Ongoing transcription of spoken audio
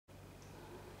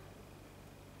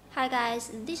Hi guys,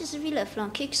 this is Villa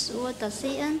from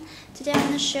kicksworld.cn. Today I'm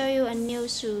going to show you a new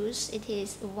shoes. It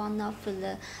is one of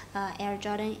the Air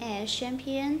Jordan 8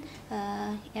 champion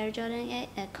Air Jordan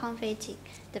 8 confetti,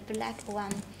 the black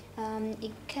one.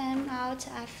 It came out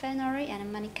at February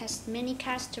and many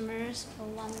customers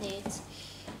want it.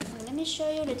 Let me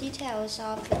show you the details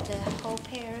of the whole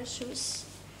pair of shoes.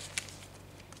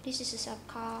 This is a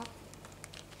cup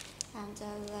and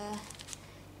the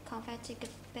confetti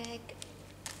bag.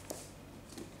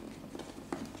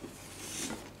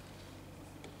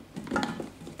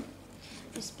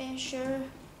 The special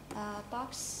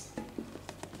box,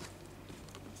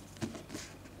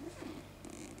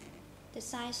 the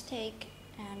size tag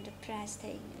and the price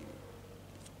tag.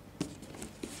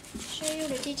 Show you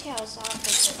the details of the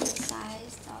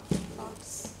size of the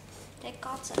box. They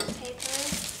got a paper,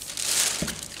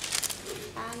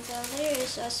 and there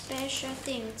is a special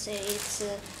thing. It's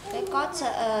they got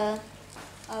a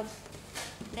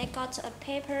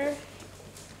paper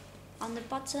on the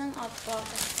bottom of the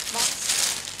box.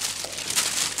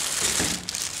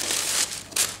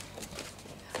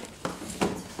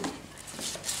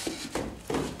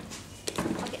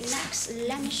 Okay, next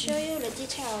let me show you the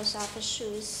details of the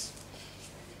shoes.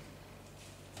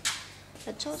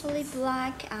 The totally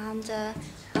black, and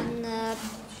on the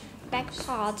back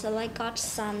part I got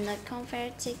some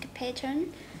confetti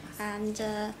pattern and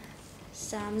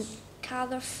some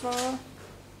colorful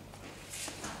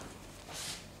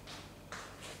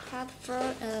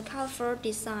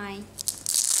design.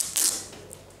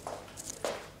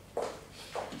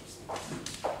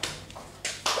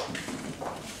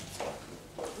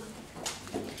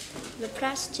 The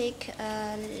plastic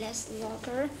less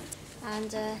locker,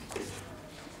 and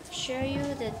show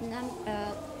you the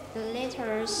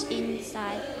letters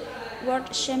inside.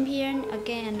 World champion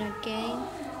again and again.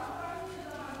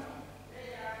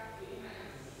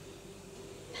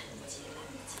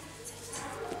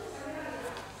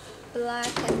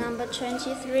 Black number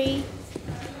 23.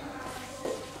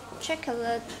 Check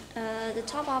the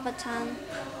top of the tongue.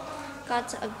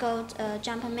 Got a gold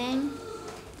Jumpman.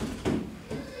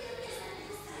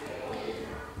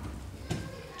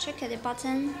 Check the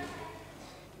button.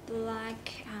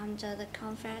 Black and the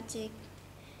confetti.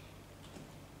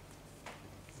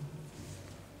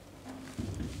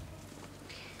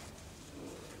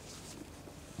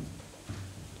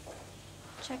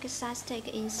 Check the size tag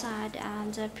inside,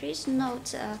 and please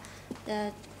note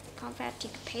the confetti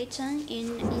pattern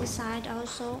inside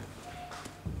also.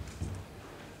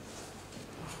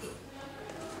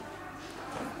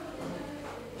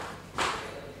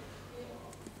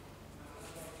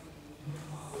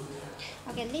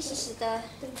 Okay, this is the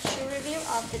shoe review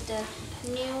of the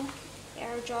new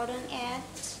Air Jordan 8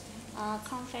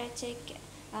 confetti.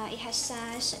 It has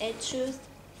size 8 to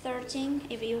 13.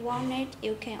 If you want it,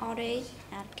 you can order it.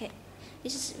 Okay,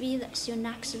 this is see you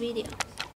next video.